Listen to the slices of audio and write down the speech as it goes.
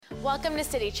Welcome to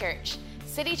City Church.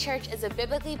 City Church is a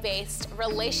biblically based,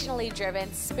 relationally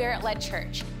driven, spirit-led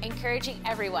church, encouraging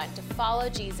everyone to follow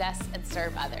Jesus and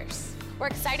serve others. We're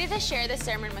excited to share this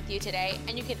sermon with you today,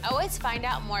 and you can always find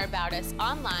out more about us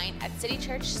online at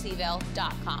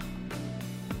citychurchseville.com.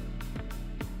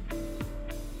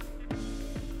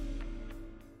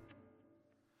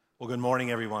 Well, good morning,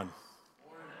 everyone.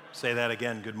 Say that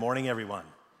again. Good morning, everyone.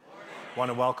 I want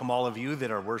to welcome all of you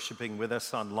that are worshiping with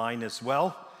us online as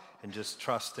well, and just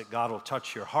trust that God will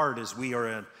touch your heart as we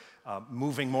are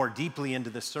moving more deeply into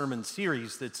the sermon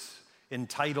series that's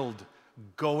entitled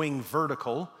Going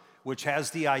Vertical, which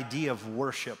has the idea of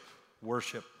worship.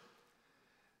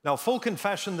 Now, full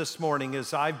confession this morning,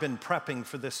 as I've been prepping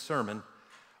for this sermon,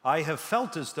 I have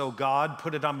felt as though God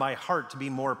put it on my heart to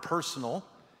be more personal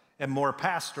and more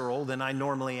pastoral than I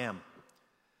normally am.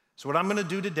 So what I'm going to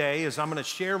do today is I'm going to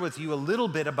share with you a little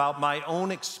bit about my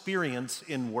own experience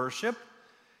in worship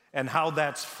and how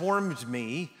that's formed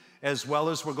me, as well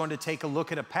as we're going to take a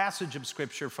look at a passage of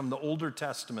Scripture from the Older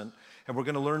Testament, and we're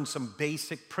going to learn some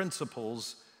basic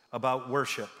principles about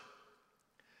worship.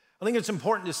 I think it's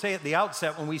important to say at the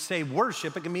outset, when we say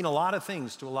worship, it can mean a lot of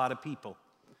things to a lot of people.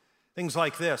 Things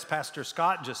like this. Pastor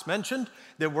Scott just mentioned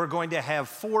that we're going to have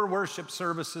 4 worship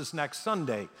services next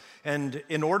Sunday. And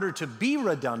in order to be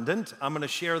redundant, I'm going to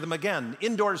share them again.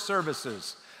 Indoor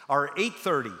services are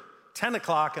 8:30, 10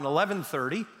 o'clock, and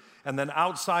 11:30, and then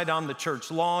outside on the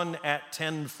church lawn at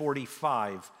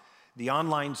 10:45. The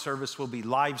online service will be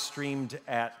live streamed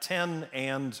at 10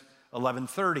 and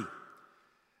 11:30.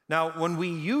 Now, when we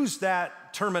use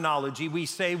that terminology, we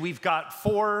say we've got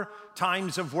 4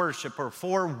 times of worship or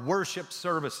 4 worship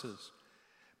services.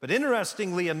 But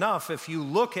interestingly enough, if you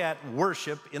look at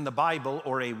worship in the Bible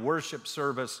or a worship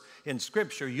service in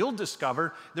Scripture, you'll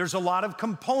discover there's a lot of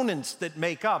components that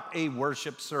make up a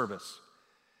worship service.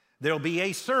 There'll be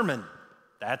a sermon.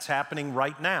 That's happening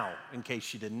right now, in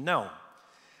case you didn't know.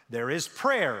 There is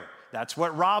prayer. That's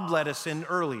what Rob led us in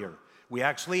earlier. We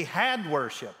actually had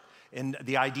worship. And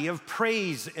the idea of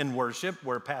praise in worship,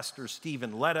 where Pastor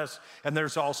Stephen led us. And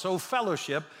there's also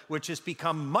fellowship, which has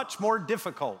become much more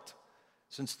difficult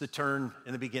since the turn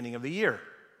in the beginning of the year.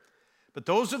 But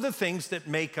those are the things that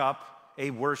make up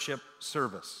a worship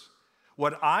service.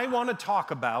 What I want to talk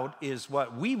about is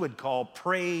what we would call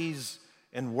praise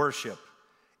and worship.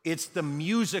 It's the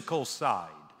musical side.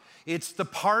 It's the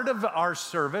part of our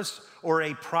service or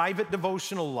a private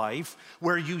devotional life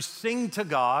where you sing to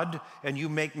God and you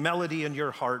make melody in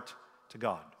your heart to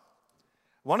God.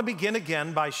 I want to begin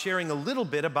again by sharing a little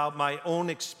bit about my own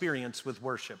experience with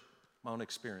worship, my own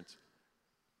experience.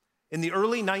 In the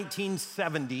early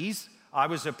 1970s, I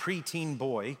was a preteen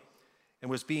boy and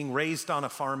was being raised on a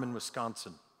farm in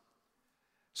Wisconsin.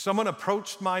 Someone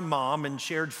approached my mom and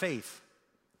shared faith,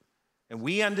 and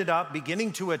we ended up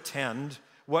beginning to attend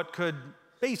what could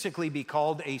basically be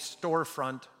called a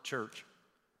storefront church.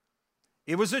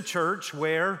 It was a church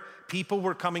where people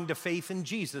were coming to faith in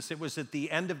Jesus. It was at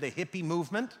the end of the hippie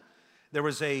movement. There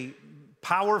was a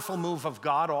powerful move of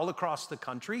God all across the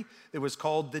country. It was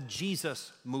called the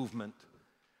Jesus movement.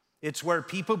 It's where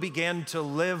people began to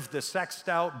live the sexed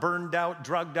out, burned out,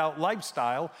 drugged out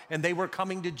lifestyle, and they were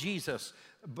coming to Jesus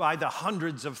by the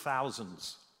hundreds of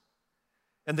thousands.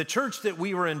 And the church that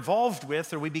we were involved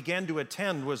with, or we began to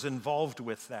attend, was involved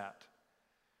with that.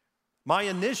 My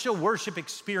initial worship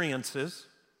experiences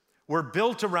were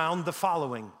built around the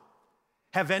following.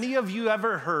 Have any of you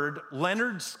ever heard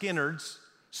Leonard Skinner's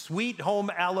Sweet Home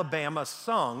Alabama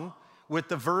sung with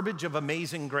the verbiage of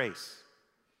Amazing Grace?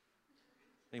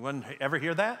 Anyone ever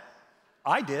hear that?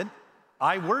 I did.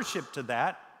 I worshiped to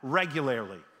that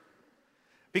regularly.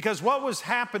 Because what was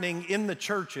happening in the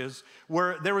churches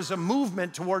where there was a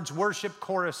movement towards worship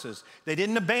choruses. They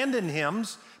didn't abandon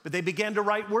hymns, but they began to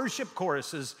write worship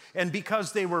choruses. And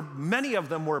because many of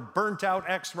them were burnt out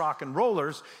ex-rock and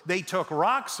rollers, they took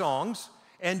rock songs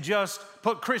and just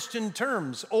put Christian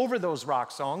terms over those rock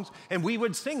songs, and we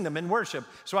would sing them in worship.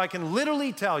 So I can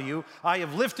literally tell you, I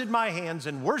have lifted my hands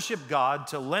and worshiped God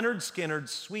to Leonard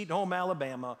Skinner's Sweet Home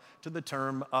Alabama to the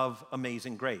term of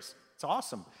Amazing Grace. It's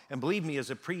awesome. And believe me, as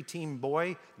a preteen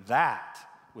boy, that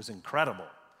was incredible.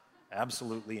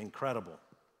 Absolutely incredible.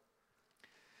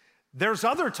 There's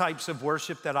other types of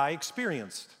worship that I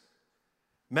experienced.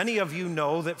 Many of you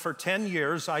know that for 10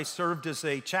 years, I served as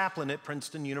a chaplain at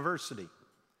Princeton University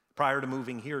prior to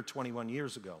moving here 21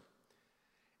 years ago.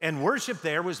 And worship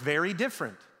there was very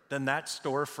different than that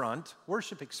storefront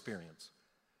worship experience.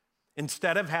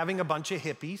 Instead of having a bunch of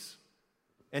hippies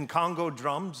and Congo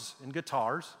drums and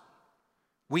guitars,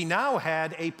 we now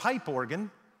had a pipe organ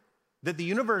that the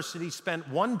university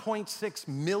spent $1.6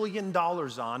 million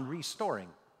on restoring.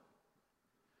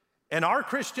 And our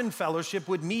Christian fellowship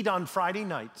would meet on Friday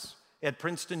nights at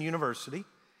Princeton University,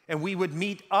 and we would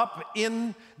meet up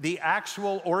in the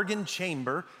actual organ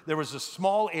chamber. There was a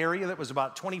small area that was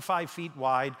about 25 feet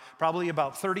wide, probably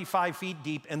about 35 feet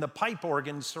deep, and the pipe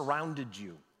organ surrounded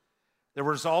you. There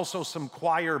was also some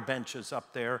choir benches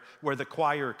up there where the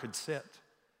choir could sit.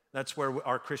 That's where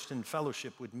our Christian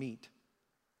fellowship would meet.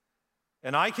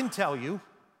 And I can tell you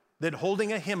that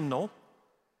holding a hymnal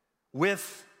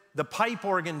with the pipe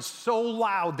organ so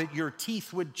loud that your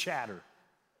teeth would chatter,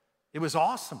 it was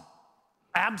awesome,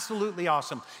 absolutely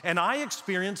awesome. And I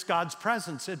experienced God's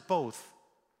presence at both.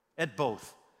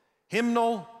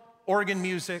 Hymnal, organ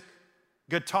music,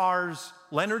 guitars,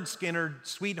 Leonard Skinner,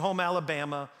 Sweet Home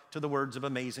Alabama, to the words of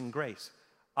Amazing Grace.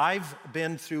 I've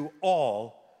been through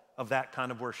all of that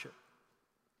kind of worship.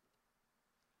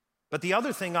 But the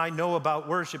other thing I know about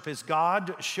worship is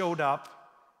God showed up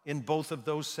in both of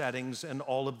those settings and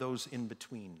all of those in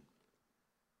between.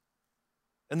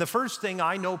 And the first thing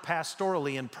I know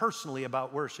pastorally and personally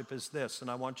about worship is this,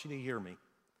 and I want you to hear me.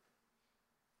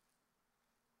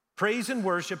 Praise and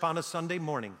worship on a Sunday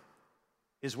morning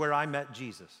is where I met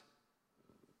Jesus.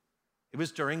 It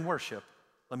was during worship.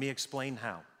 Let me explain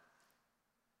how.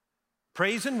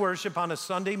 Praise and worship on a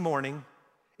Sunday morning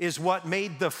is what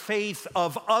made the faith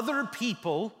of other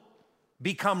people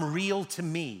become real to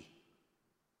me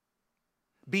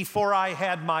before I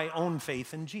had my own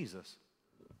faith in Jesus.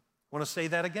 I want to say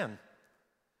that again.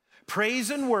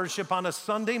 Praise and worship on a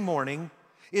Sunday morning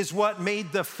is what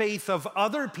made the faith of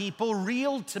other people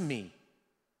real to me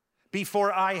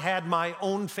before I had my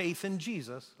own faith in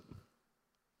Jesus.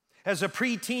 As a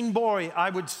preteen boy,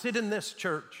 I would sit in this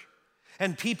church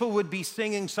and people would be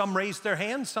singing. Some raised their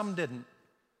hands, some didn't.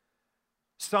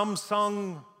 Some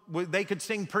sung, they could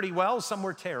sing pretty well, some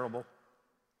were terrible.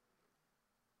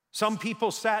 Some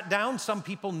people sat down, some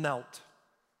people knelt.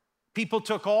 People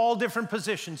took all different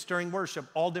positions during worship,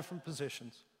 all different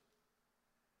positions.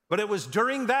 But it was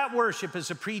during that worship as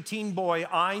a preteen boy,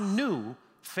 I knew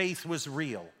faith was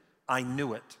real. I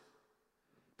knew it.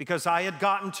 Because I had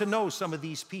gotten to know some of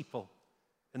these people,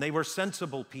 and they were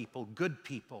sensible people, good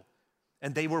people,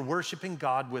 and they were worshiping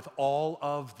God with all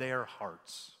of their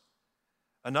hearts.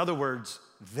 In other words,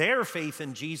 their faith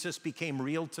in Jesus became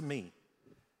real to me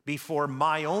before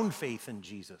my own faith in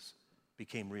Jesus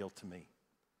became real to me.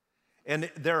 And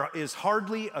there is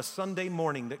hardly a Sunday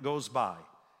morning that goes by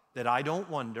that I don't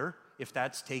wonder if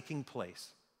that's taking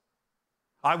place.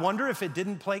 I wonder if it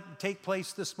didn't take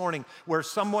place this morning, where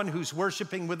someone who's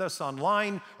worshiping with us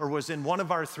online or was in one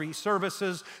of our 3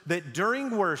 services, that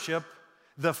during worship,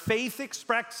 the faith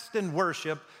expressed in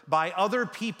worship by other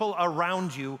people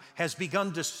around you has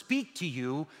begun to speak to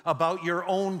you about your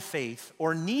own faith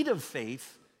or need of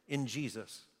faith in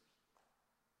Jesus.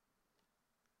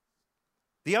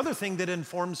 The other thing that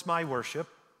informs my worship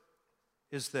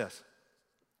is this.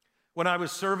 When I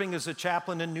was serving as a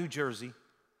chaplain in New Jersey,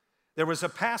 there was a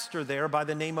pastor there by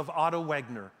the name of Otto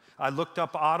Wegner. I looked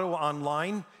up Otto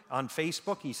online on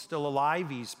Facebook. He's still alive.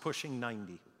 He's pushing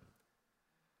 90.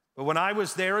 But when I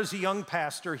was there as a young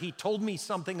pastor, he told me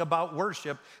something about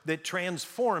worship that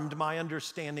transformed my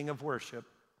understanding of worship.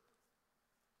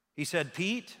 He said,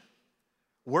 Pete,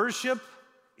 worship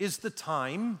is the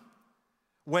time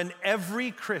when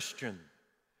every Christian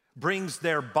brings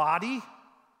their body,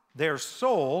 their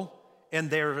soul, and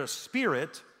their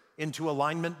spirit into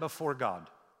alignment before God.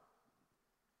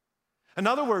 In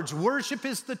other words, worship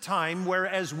is the time where,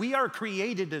 as we are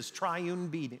created as triune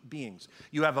beings,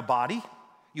 you have a body,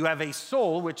 you have a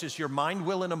soul, which is your mind,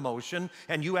 will, and emotion,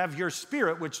 and you have your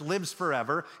spirit, which lives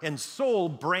forever, and soul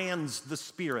brands the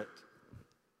spirit.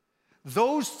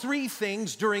 Those 3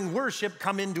 things during worship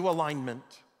come into alignment.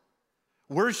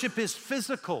 Worship is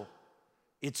physical,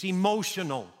 it's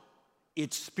emotional,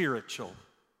 it's spiritual.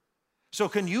 So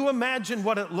can you imagine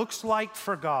what it looks like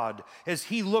for God as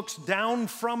he looks down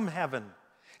from heaven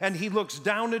and he looks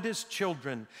down at his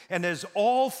children, and as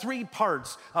all 3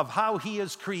 parts of how he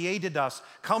has created us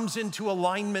comes into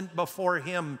alignment before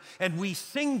him, and we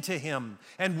sing to him,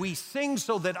 and we sing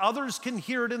so that others can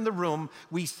hear it in the room.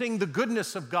 We sing the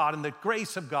goodness of God and the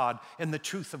grace of God and the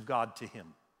truth of God to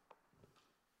him.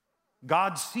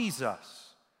 God sees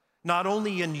us not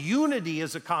only in unity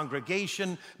as a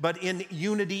congregation, but in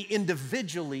unity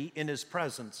individually in his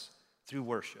presence through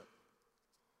worship.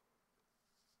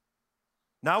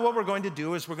 Now what we're going to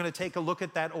do is we're going to take a look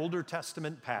at that Older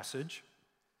Testament passage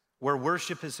where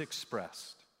worship is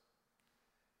expressed.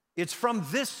 It's from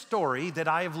this story that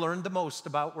I have learned the most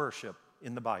about worship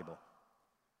in the Bible.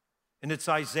 And it's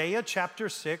Isaiah chapter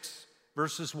 6,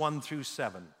 verses 1 through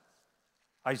 7.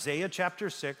 Isaiah chapter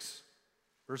 6,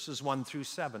 verses 1 through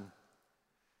 7.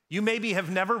 You maybe have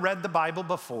never read the Bible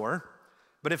before,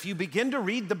 but if you begin to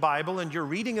read the Bible and you're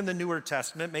reading in the Newer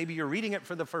Testament, maybe you're reading it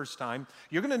for the first time,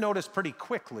 you're going to notice pretty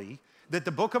quickly that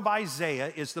the book of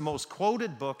Isaiah is the most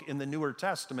quoted book in the Newer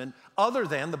Testament other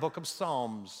than the book of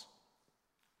Psalms.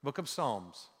 Book of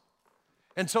Psalms.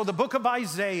 And so the book of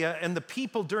Isaiah and the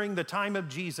people during the time of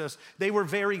Jesus, they were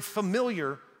very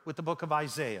familiar with the book of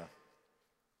Isaiah.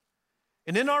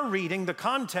 And in our reading, the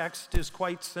context is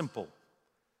quite simple.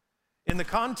 In the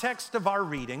context of our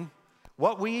reading,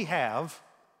 what we have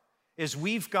is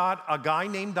we've got a guy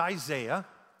named Isaiah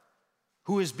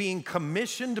who is being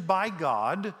commissioned by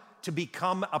God to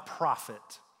become a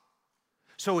prophet.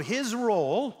 So his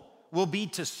role will be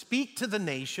to speak to the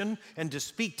nation and to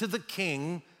speak to the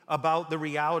king about the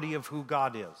reality of who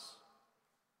God is.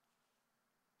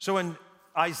 So in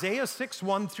Isaiah 6,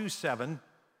 1 through 7,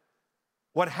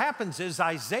 what happens is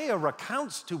Isaiah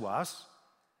recounts to us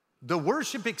the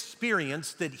worship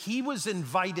experience that he was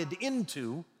invited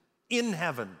into in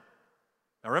heaven.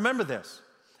 Now remember this.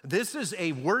 This is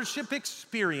a worship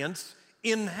experience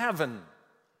in heaven.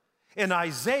 And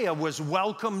Isaiah was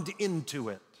welcomed into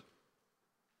it.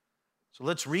 So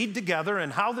let's read together,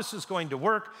 and how this is going to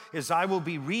work is I will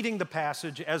be reading the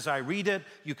passage as I read it.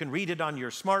 You can read it on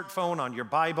your smartphone, on your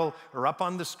Bible, or up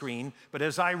on the screen. But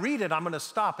as I read it, I'm going to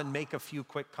stop and make a few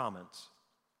quick comments.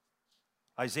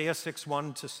 Isaiah 6,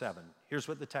 1 to 7. Here's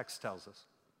what the text tells us.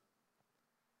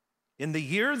 In the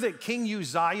year that King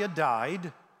Uzziah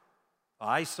died,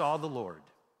 I saw the Lord.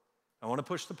 I want to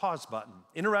push the pause button.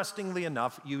 Interestingly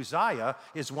enough, Uzziah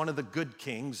is one of the good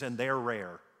kings, and they're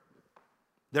rare.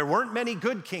 There weren't many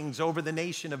good kings over the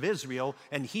nation of Israel,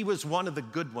 and he was one of the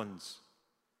good ones.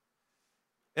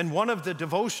 And one of the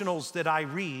devotionals that I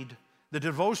read, the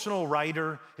devotional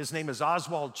writer, his name is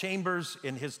Oswald Chambers,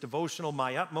 in his devotional,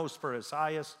 My Utmost for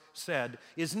Esaias, said,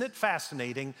 isn't it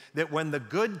fascinating that when the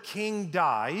good king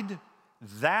died,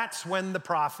 that's when the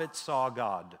prophet saw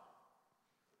God?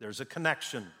 There's a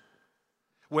connection.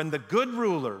 When the good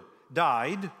ruler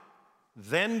died,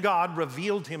 then God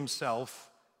revealed himself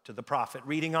to the prophet.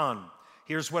 Reading on,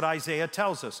 here's what Isaiah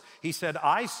tells us. He said,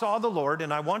 I saw the Lord,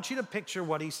 and I want you to picture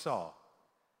what he saw.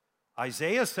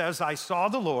 Isaiah says, I saw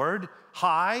the Lord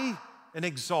high and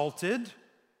exalted,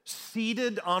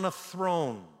 seated on a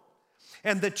throne,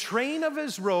 and the train of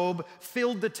his robe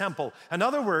filled the temple. In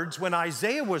other words, when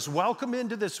Isaiah was welcomed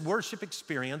into this worship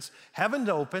experience, heaven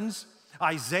opens,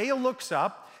 Isaiah looks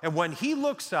up, and when he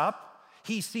looks up,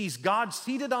 he sees God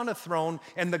seated on a throne,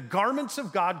 and the garments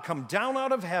of God come down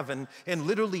out of heaven and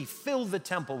literally fill the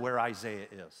temple where Isaiah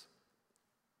is.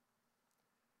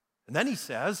 And then he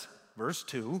says, verse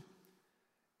 2,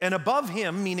 and above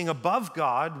him, meaning above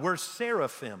God, were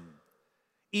seraphim,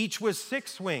 each with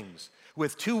 6 wings.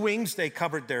 With 2 wings they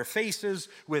covered their faces,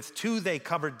 with 2 they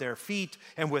covered their feet,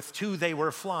 and with 2 they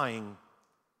were flying.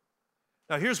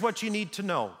 Now here's what you need to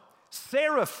know.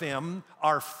 Seraphim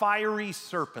are fiery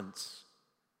serpents.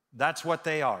 That's what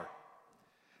they are.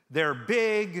 They're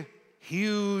big,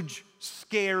 huge,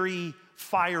 scary,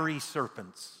 fiery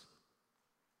serpents.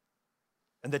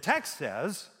 And the text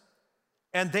says,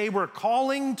 and they were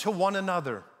calling to one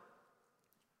another,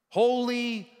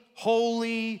 holy,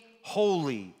 holy,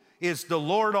 holy is the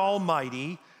Lord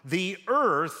Almighty. The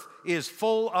earth is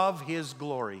full of his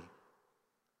glory.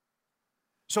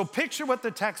 So picture what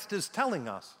the text is telling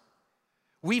us.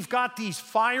 We've got these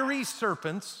fiery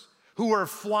serpents who are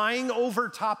flying over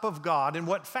top of God, and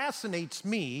what fascinates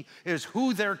me is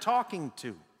who they're talking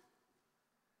to.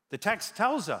 The text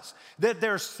tells us that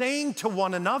they're saying to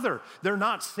one another. They're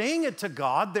not saying it to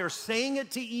God, they're saying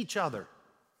it to each other.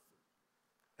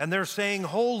 And they're saying,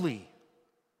 holy,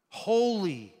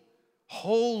 holy,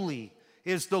 holy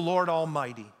is the Lord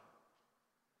Almighty.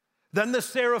 Then the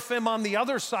seraphim on the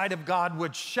other side of God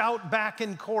would shout back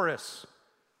in chorus,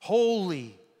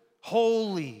 holy,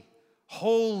 holy,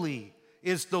 holy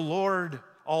is the Lord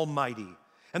Almighty.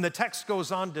 And the text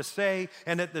goes on to say,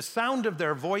 and at the sound of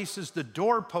their voices, the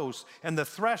doorposts and the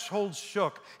thresholds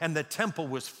shook, and the temple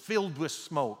was filled with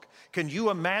smoke. Can you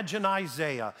imagine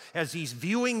Isaiah as he's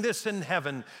viewing this in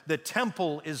heaven? The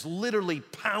temple is literally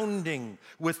pounding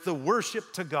with the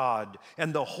worship to God,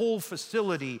 and the whole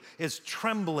facility is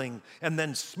trembling, and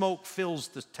then smoke fills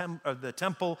the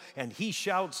temple, and he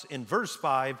shouts in verse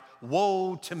 5,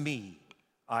 woe to me,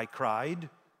 I cried,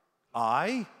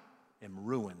 I am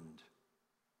ruined,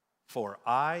 for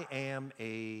I am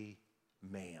a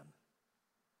man.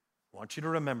 I want you to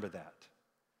remember that.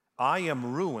 I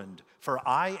am ruined, for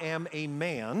I am a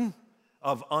man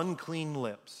of unclean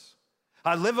lips.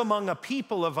 I live among a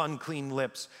people of unclean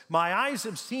lips. My eyes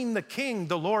have seen the King,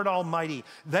 the Lord Almighty.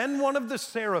 Then one of the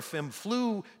seraphim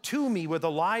flew to me with a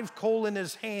live coal in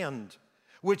his hand,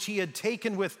 which he had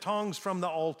taken with tongs from the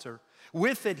altar.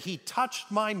 With it he touched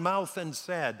my mouth and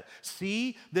said,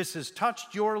 "See, this has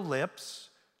touched your lips.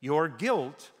 Your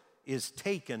guilt is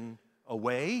taken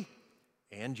away,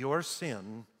 and your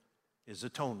sin is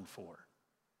atoned for."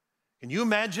 Can you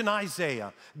imagine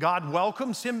Isaiah? God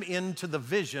welcomes him into the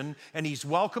vision, and he's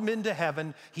welcomed into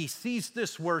heaven. He sees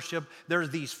this worship. There are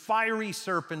these fiery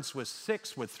serpents with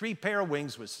 3 pair of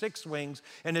wings, with 6 wings.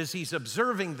 And as he's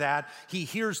observing that, he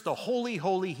hears the holy,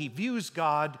 holy. He views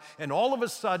God, and all of a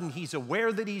sudden, he's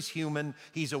aware that he's human.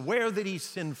 He's aware that he's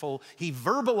sinful. He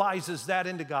verbalizes that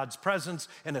into God's presence,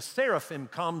 and a seraphim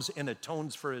comes and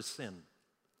atones for his sin.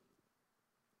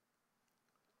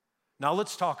 Now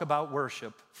let's talk about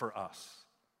worship for us.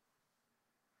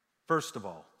 First of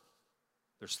all,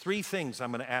 there's 3 things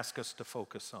I'm going to ask us to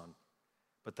focus on.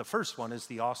 But the first one is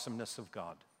the awesomeness of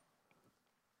God.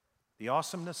 The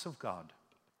awesomeness of God.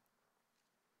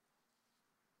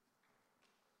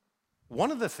 One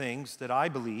of the things that I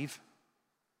believe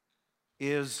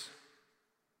is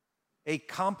a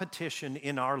competition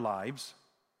in our lives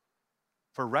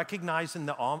for recognizing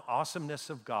the awesomeness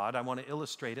of God, I want to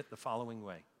illustrate it the following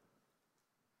way.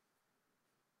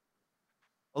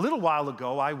 A little while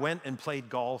ago, I went and played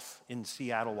golf in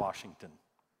Seattle, Washington.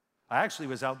 I actually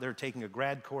was out there taking a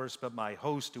grad course, but my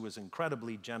host, who was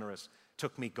incredibly generous,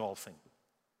 took me golfing.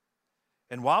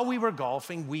 And while we were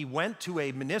golfing, we went to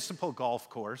a municipal golf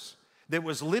course that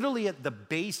was literally at the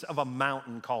base of a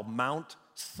mountain called Mount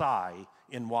Si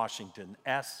in Washington,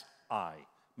 S-I,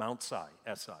 Mount Si,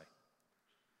 S-I.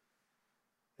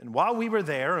 And while we were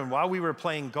there and while we were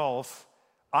playing golf,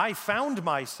 I found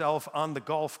myself on the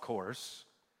golf course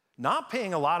not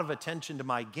paying a lot of attention to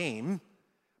my game,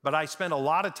 but I spent a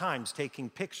lot of times taking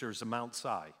pictures of Mount Si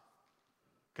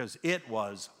because it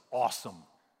was awesome.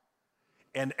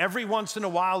 And every once in a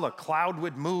while, a cloud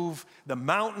would move. The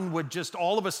mountain would just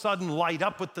all of a sudden light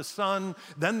up with the sun.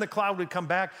 Then the cloud would come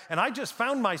back. And I just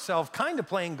found myself kind of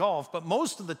playing golf. But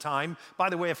most of the time, by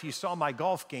the way, if you saw my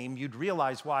golf game, you'd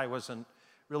realize why I wasn't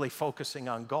really focusing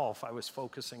on golf. I was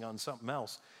focusing on something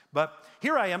else. But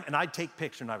here I am, and I'd take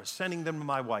pictures, and I was sending them to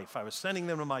my wife. I was sending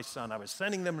them to my son. I was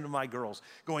sending them to my girls,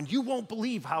 going, "You won't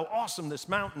believe how awesome this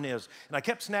mountain is." And I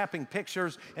kept snapping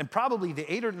pictures, and probably the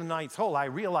 8th or the 9th hole, I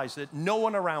realized that no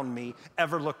one around me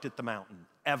ever looked at the mountain,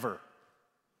 ever.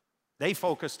 They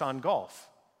focused on golf.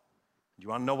 Do you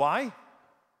want to know why?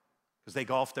 Because they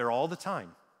golf there all the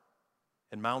time.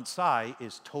 And Mount Si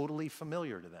is totally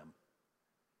familiar to them.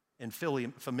 And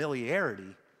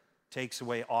familiarity takes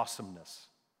away awesomeness.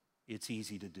 It's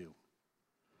easy to do.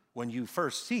 When you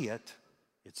first see it,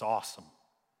 it's awesome.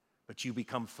 But you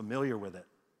become familiar with it.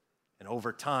 And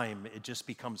over time, it just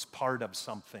becomes part of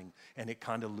something, and it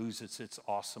kind of loses its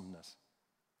awesomeness.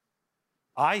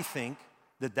 I think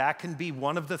that that can be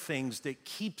one of the things that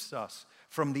keeps us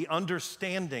from the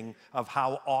understanding of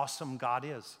how awesome God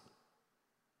is.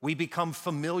 We become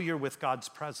familiar with God's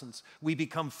presence. We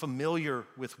become familiar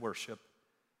with worship,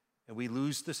 and we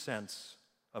lose the sense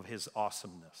of his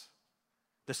awesomeness.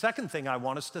 The second thing I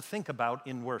want us to think about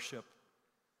in worship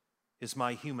is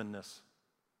my humanness.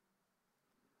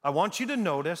 I want you to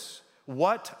notice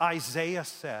what Isaiah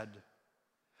said.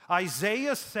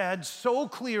 Isaiah said so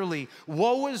clearly,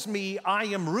 "Woe is me, I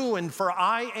am ruined, for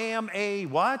I am a"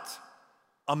 what?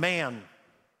 A man.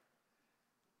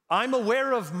 I'm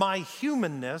aware of my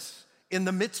humanness in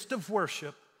the midst of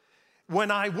worship. When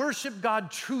I worship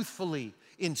God truthfully,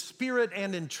 in spirit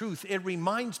and in truth, it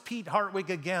reminds Pete Hartwig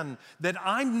again that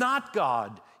I'm not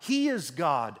God. He is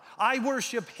God. I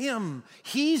worship him.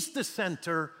 He's the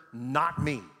center, not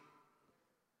me.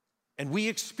 And we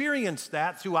experience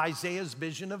that through Isaiah's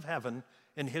vision of heaven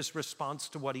and his response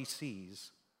to what he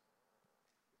sees.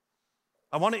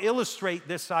 I want to illustrate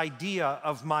this idea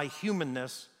of my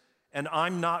humanness and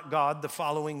I'm not God the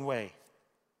following way.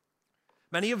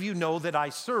 Many of you know that I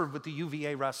serve with the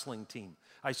UVA wrestling team.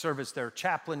 I serve as their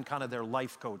chaplain, kind of their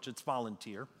life coach. It's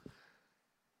volunteer.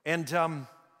 And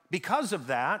because of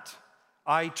that,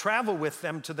 I travel with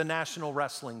them to the National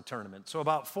Wrestling Tournament. So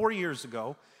about 4 years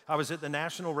ago, I was at the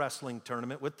National Wrestling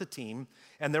Tournament with the team,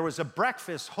 and there was a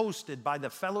breakfast hosted by the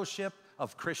Fellowship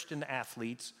of Christian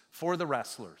Athletes for the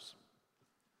wrestlers.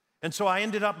 And so I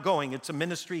ended up going. It's a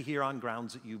ministry here on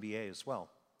grounds at UVA as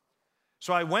well.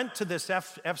 So I went to this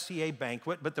FCA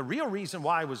banquet, but the real reason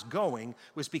why I was going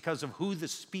was because of who the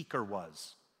speaker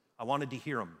was. I wanted to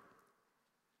hear him.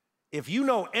 If you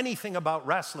know anything about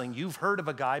wrestling, you've heard of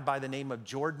a guy by the name of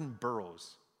Jordan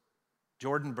Burroughs.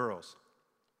 Jordan Burroughs.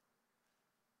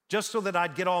 just so that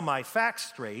I'd get all my facts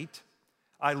straight,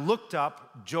 I looked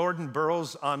up Jordan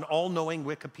Burroughs on all-knowing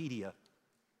Wikipedia.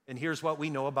 And here's what we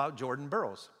know about Jordan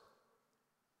Burroughs.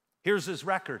 Here's his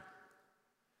record.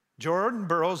 Jordan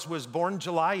Burroughs was born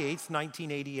July 8th,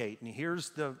 1988. And here's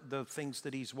the things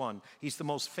that he's won. He's the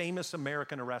most famous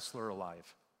American wrestler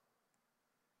alive.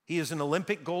 He is an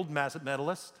Olympic gold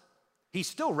medalist. He's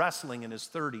still wrestling in his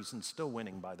 30s and still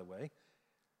winning, by the way.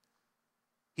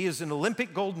 He is an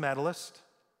Olympic gold medalist,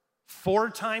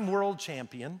 4-time world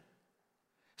champion,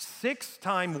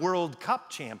 6-time World Cup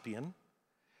champion,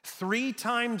 3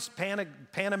 times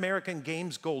Pan American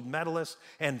Games gold medalist,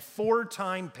 and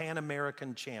 4-time Pan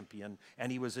American champion.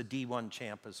 And he was a D1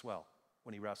 champ as well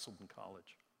when he wrestled in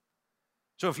college.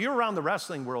 So if you're around the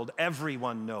wrestling world,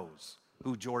 everyone knows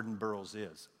who Jordan Burroughs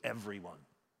is. Everyone.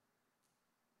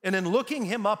 And in looking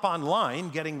him up online,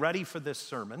 getting ready for this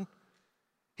sermon,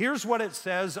 here's what it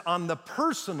says on the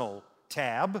personal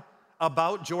tab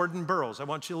about Jordan Burroughs. I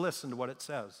want you to listen to what it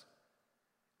says.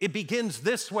 It begins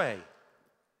this way.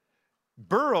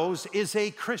 Burroughs is a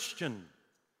Christian.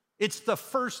 It's the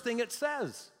first thing it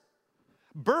says.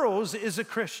 Burroughs is a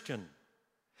Christian.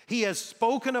 He has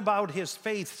spoken about his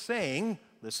faith saying,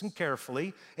 listen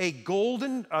carefully, a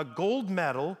gold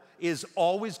medal is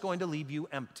always going to leave you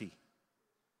empty.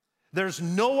 There's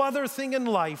no other thing in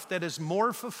life that is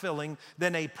more fulfilling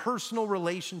than a personal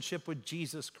relationship with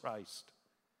Jesus Christ.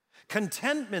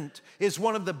 Contentment is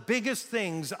one of the biggest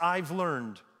things I've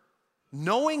learned.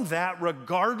 Knowing that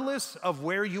regardless of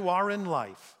where you are in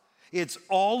life, it's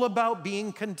all about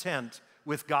being content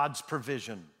with God's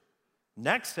provision.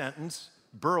 Next sentence,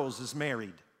 Burroughs is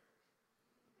married.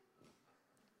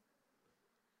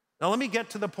 Now let me get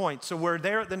to the point. So we're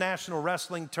there at the National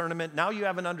Wrestling Tournament. Now you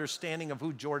have an understanding of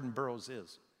who Jordan Burroughs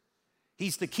is.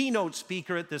 He's the keynote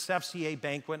speaker at this FCA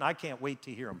banquet, and I can't wait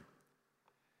to hear him.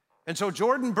 And so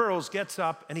Jordan Burroughs gets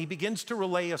up and he begins to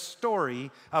relay a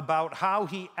story about how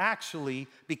he actually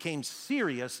became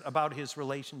serious about his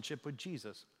relationship with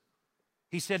Jesus.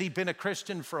 He said he'd been a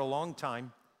Christian for a long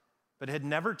time, but had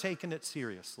never taken it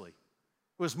seriously.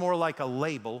 It was more like a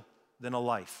label than a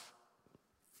life.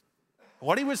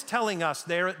 What he was telling us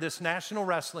there at this National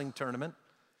Wrestling Tournament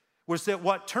was that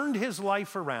what turned his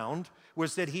life around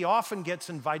was that he often gets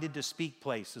invited to speak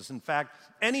places. In fact,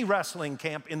 any wrestling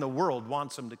camp in the world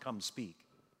wants him to come speak.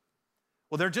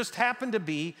 Well, there just happened to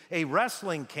be a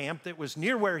wrestling camp that was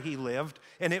near where he lived,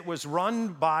 and it was run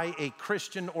by a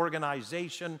Christian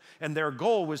organization, and their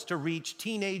goal was to reach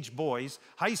teenage boys,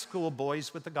 high school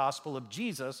boys, with the gospel of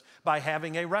Jesus by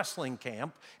having a wrestling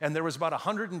camp, and there was about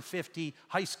 150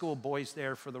 high school boys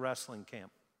there for the wrestling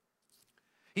camp.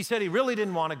 He said he really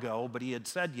didn't want to go, but he had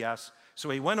said yes, so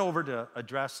he went over to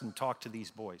address and talk to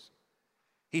these boys.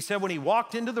 He said when he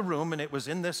walked into the room, and it was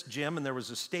in this gym, and there was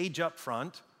a stage up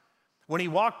front, when he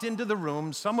walked into the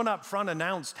room, someone up front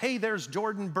announced, "Hey, there's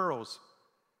Jordan Burroughs."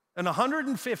 And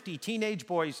 150 teenage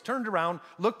boys turned around,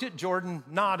 looked at Jordan,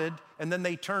 nodded, and then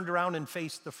they turned around and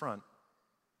faced the front.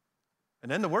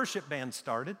 And then the worship band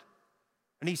started,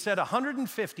 and he said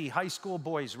 150 high school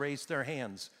boys raised their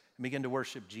hands and began to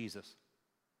worship Jesus.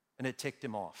 And it ticked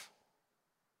him off.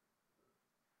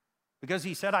 Because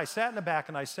he said, I sat in the back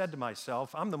and I said to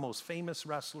myself, I'm the most famous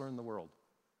wrestler in the world.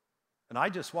 And I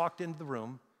just walked into the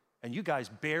room, and you guys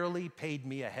barely paid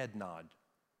me a head nod.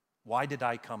 Why did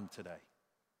I come today?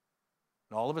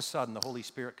 And all of a sudden, the Holy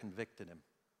Spirit convicted him.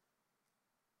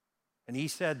 And he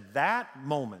said that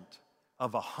moment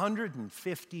of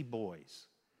 150 boys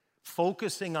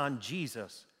focusing on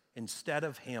Jesus instead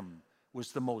of him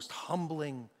was the most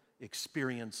humbling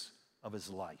experience of his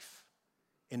life.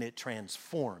 And it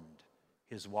transformed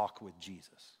his walk with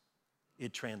Jesus.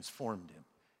 It transformed him.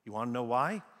 You want to know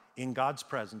why? In God's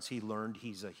presence, he learned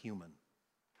he's a human.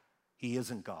 He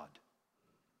isn't God.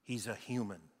 He's a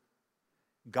human.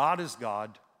 God is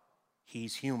God.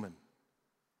 He's human.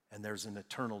 And there's an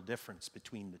eternal difference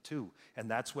between the two. And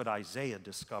that's what Isaiah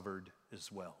discovered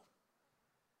as well.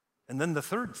 And then the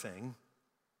third thing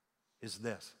is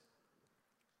this,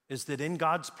 is that in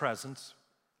God's presence,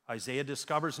 Isaiah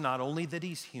discovers not only that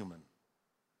he's human,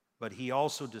 but he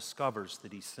also discovers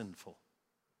that he's sinful.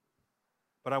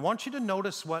 But I want you to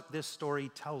notice what this story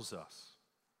tells us.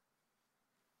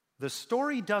 The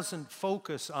story doesn't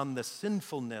focus on the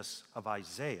sinfulness of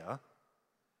Isaiah.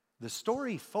 The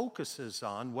story focuses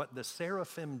on what the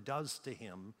seraphim does to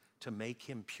him to make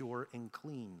him pure and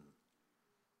clean.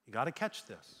 You got to catch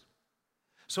this.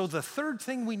 So the third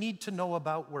thing we need to know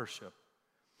about worship.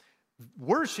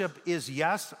 Worship is,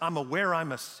 yes, I'm aware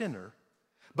I'm a sinner,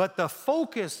 But the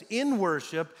focus in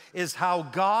worship is how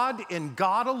God and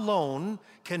God alone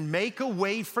can make a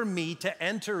way for me to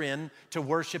enter in to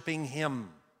worshiping Him.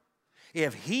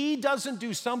 If He doesn't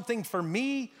do something for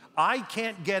me, I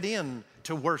can't get in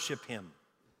to worship Him.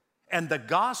 And the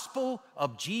gospel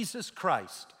of Jesus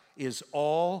Christ is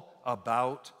all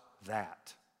about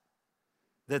that.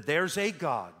 That there's a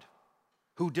God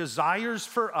who desires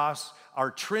for us,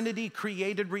 our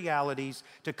Trinity-created realities,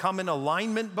 to come in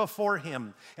alignment before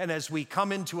Him. And as we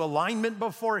come into alignment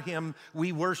before Him,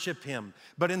 we worship Him.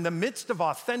 But in the midst of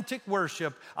authentic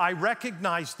worship, I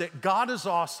recognize that God is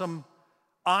awesome,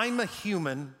 I'm a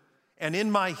human, and in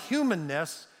my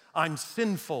humanness, I'm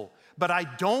sinful. But I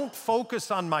don't focus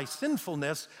on my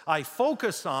sinfulness. I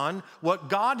focus on what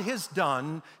God has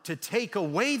done to take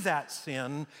away that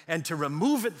sin and to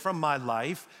remove it from my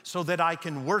life so that I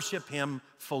can worship Him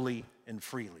fully and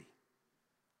freely.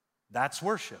 That's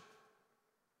worship.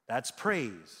 That's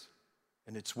praise,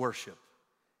 and it's worship.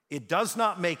 It does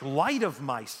not make light of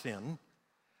my sin,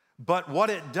 but what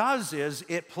it does is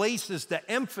it places the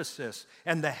emphasis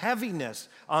and the heaviness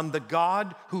on the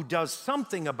God who does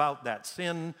something about that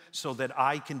sin so that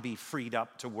I can be freed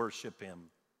up to worship Him.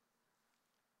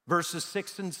 Verses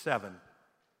 6 and 7,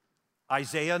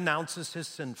 Isaiah announces his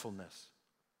sinfulness.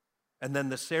 And then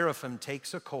the seraphim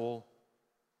takes a coal,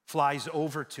 flies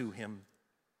over to him,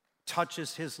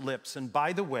 touches his lips. And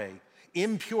by the way,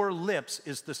 impure lips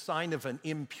is the sign of an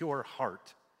impure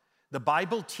heart. The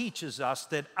Bible teaches us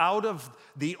that out of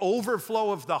the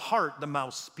overflow of the heart, the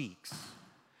mouth speaks.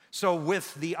 So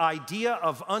with the idea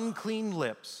of unclean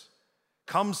lips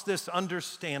comes this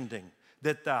understanding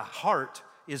that the heart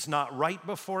is not right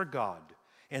before God.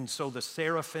 And so the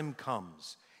seraphim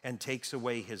comes and takes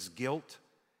away his guilt,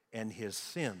 and his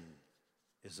sin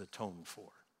is atoned for.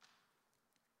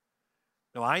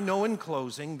 Now, I know in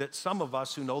closing that some of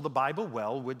us who know the Bible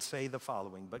well would say the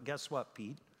following, but guess what,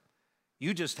 Pete?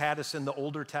 You just had us in the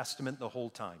Older Testament the whole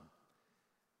time.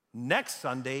 Next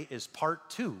Sunday is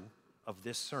part 2 of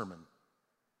this sermon.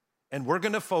 And we're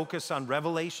going to focus on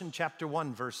Revelation chapter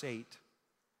 1, verse 8,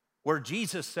 where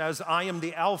Jesus says, I am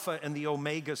the Alpha and the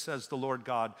Omega, says the Lord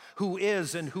God, who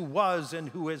is and who was and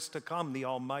who is to come, the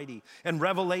Almighty. And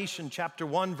Revelation chapter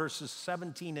 1, verses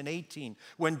 17 and 18,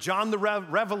 when John the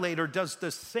Revelator does the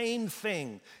same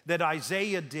thing that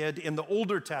Isaiah did in the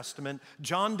Older Testament,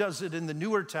 John does it in the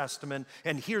Newer Testament.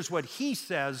 And here's what he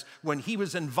says when he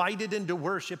was invited into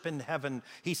worship in heaven.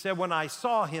 He said, when I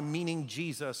saw him, meaning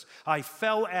Jesus, I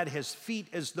fell at his feet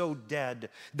as though dead.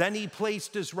 Then he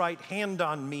placed his right hand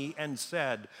on me and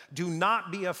said, do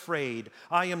not be afraid.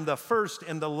 I am the first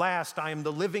and the last. I am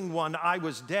the living one. I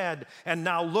was dead, and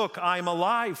now look, I am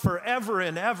alive forever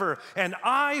and ever, and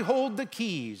I hold the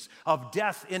keys of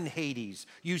death and Hades.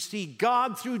 You see,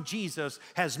 God through Jesus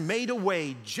has made a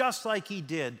way just like He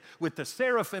did with the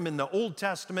seraphim in the Old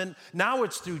Testament. Now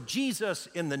it's through Jesus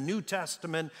in the New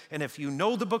Testament. And if you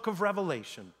know the book of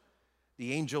Revelation,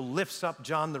 the angel lifts up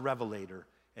John the Revelator,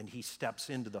 and he steps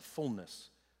into the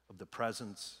fullness of the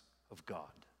presence of God.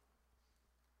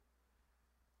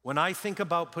 When I think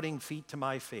about putting feet to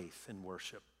my faith in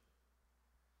worship,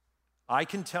 I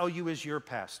can tell you as your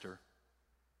pastor,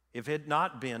 if it had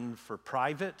not been for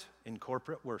private and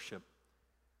corporate worship,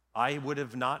 I would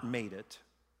have not made it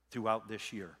throughout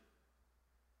this year.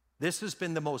 This has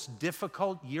been the most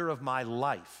difficult year of my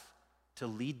life to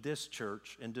lead this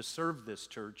church and to serve this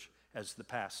church as the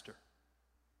pastor.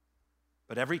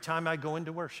 But every time I go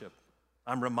into worship,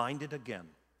 I'm reminded again,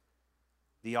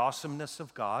 the awesomeness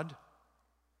of God,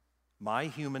 my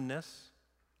humanness,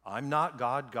 I'm not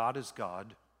God, God is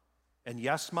God, and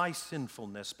yes, my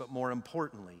sinfulness, but more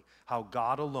importantly, how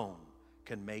God alone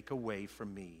can make a way for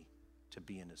me to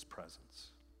be in His presence.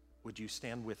 Would you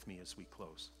stand with me as we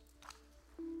close?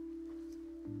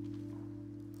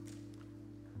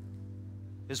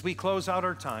 As we close out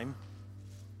our time,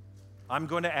 I'm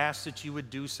going to ask that you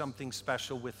would do something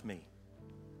special with me.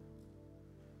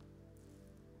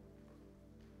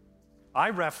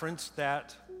 I referenced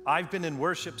that I've been in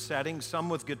worship settings, some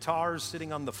with guitars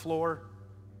sitting on the floor,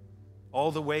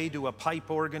 all the way to a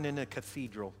pipe organ in a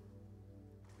cathedral.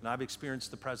 And I've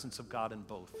experienced the presence of God in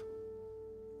both.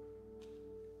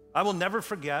 I will never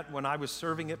forget when I was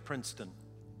serving at Princeton.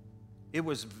 It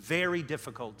was very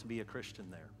difficult to be a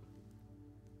Christian there.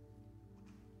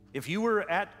 If you were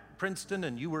at Princeton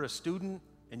and you were a student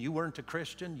and you weren't a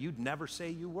Christian, you'd never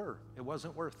say you were. It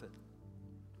wasn't worth it.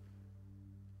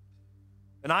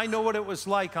 And I know what it was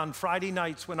like on Friday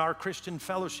nights when our Christian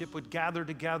fellowship would gather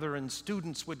together and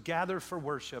students would gather for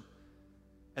worship.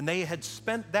 And they had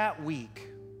spent that week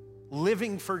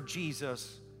living for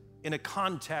Jesus in a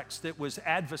context that was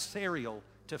adversarial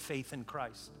to faith in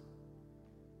Christ.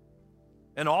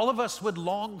 And all of us would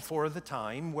long for the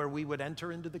time where we would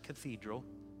enter into the cathedral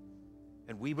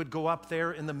and we would go up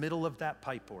there in the middle of that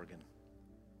pipe organ.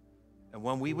 And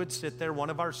when we would sit there, one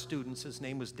of our students, his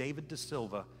name was David De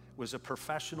Silva, was a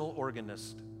professional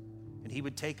organist. And he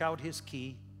would take out his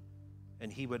key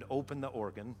and he would open the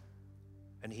organ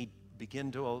and he'd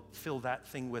begin to fill that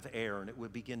thing with air and it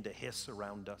would begin to hiss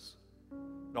around us.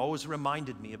 It always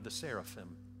reminded me of the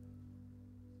seraphim.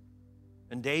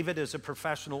 And David, as a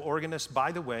professional organist,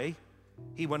 by the way,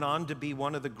 he went on to be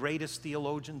one of the greatest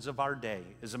theologians of our day.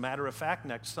 As a matter of fact,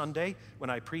 next Sunday, when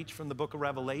I preach from the book of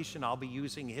Revelation, I'll be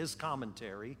using his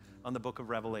commentary on the book of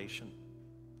Revelation.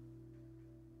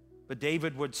 But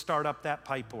David would start up that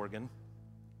pipe organ,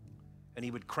 and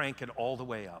he would crank it all the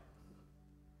way up.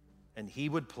 And he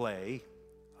would play,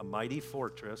 "A Mighty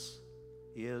Fortress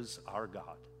is Our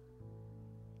God."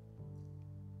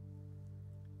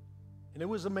 And it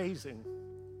was amazing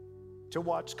to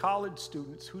watch college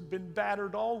students who'd been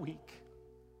battered all week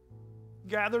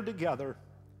gather together.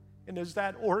 And as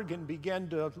that organ began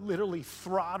to literally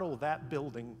throttle that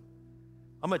building,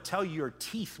 I'm going to tell you, your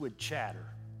teeth would chatter.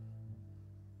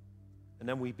 And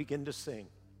then we begin to sing,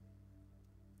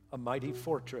 "A Mighty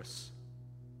Fortress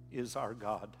is Our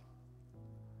God."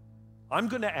 I'm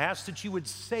going to ask that you would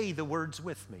say the words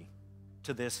with me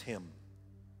to this hymn.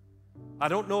 I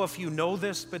don't know if you know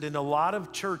this, but in a lot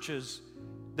of churches,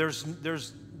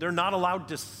 they're not allowed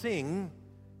to sing,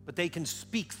 but they can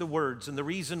speak the words. And the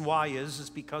reason why is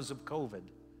because of COVID.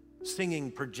 Singing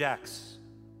projects.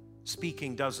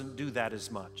 Speaking doesn't do that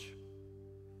as much.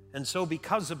 And so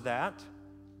because of that,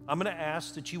 I'm going to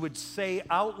ask that you would say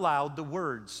out loud the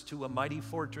words to "A Mighty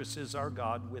Fortress is Our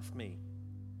God" with me.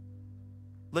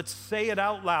 Let's say it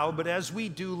out loud, but as we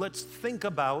do, let's think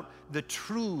about the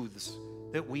truths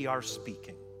that we are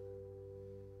speaking.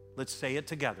 Let's say it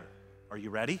together. Are you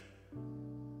ready?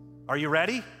 Are you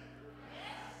ready? Yes.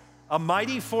 A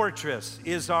mighty fortress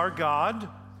is our God,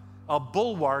 a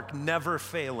bulwark never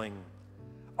failing,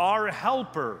 our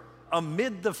helper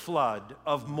amid the flood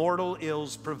of mortal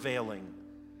ills prevailing.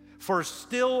 For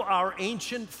still our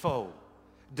ancient foe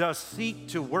does seek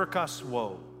to work us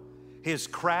woe. His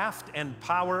craft and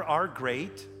power are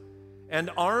great, and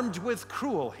armed with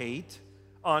cruel hate,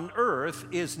 on earth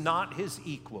is not his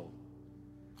equal.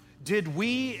 Did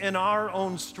we in our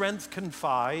own strength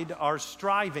confide, our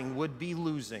striving would be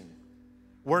losing.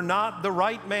 Were not the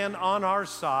right man on our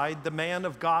side, the man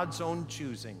of God's own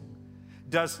choosing.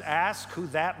 Dost ask who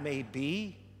that may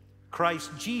be?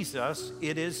 Christ Jesus,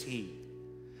 it is he.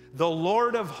 The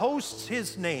Lord of hosts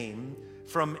his name,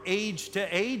 from age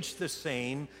to age the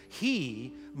same,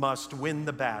 he must win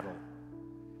the battle.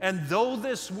 And though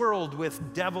this world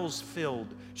with devils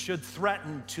filled should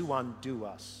threaten to undo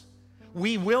us,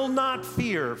 we will not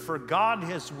fear, for God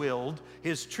has willed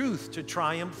his truth to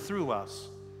triumph through us.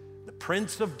 The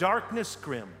prince of darkness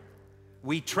grim,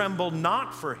 we tremble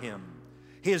not for him.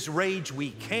 His rage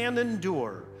we can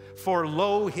endure, for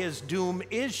lo, his doom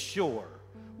is sure.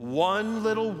 One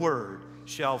little word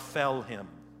shall fell him.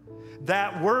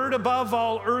 That word above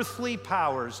all earthly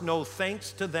powers, no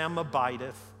thanks to them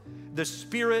abideth. The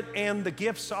Spirit and the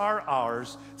gifts are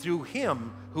ours through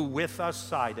him who with us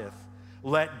sideth.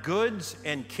 Let goods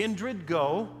and kindred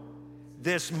go,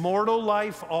 this mortal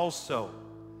life also.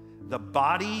 The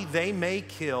body they may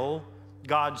kill,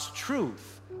 God's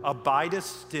truth abideth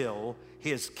still.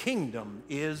 His kingdom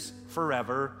is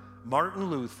forever. Martin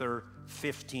Luther,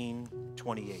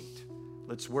 1528.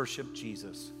 Let's worship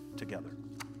Jesus together.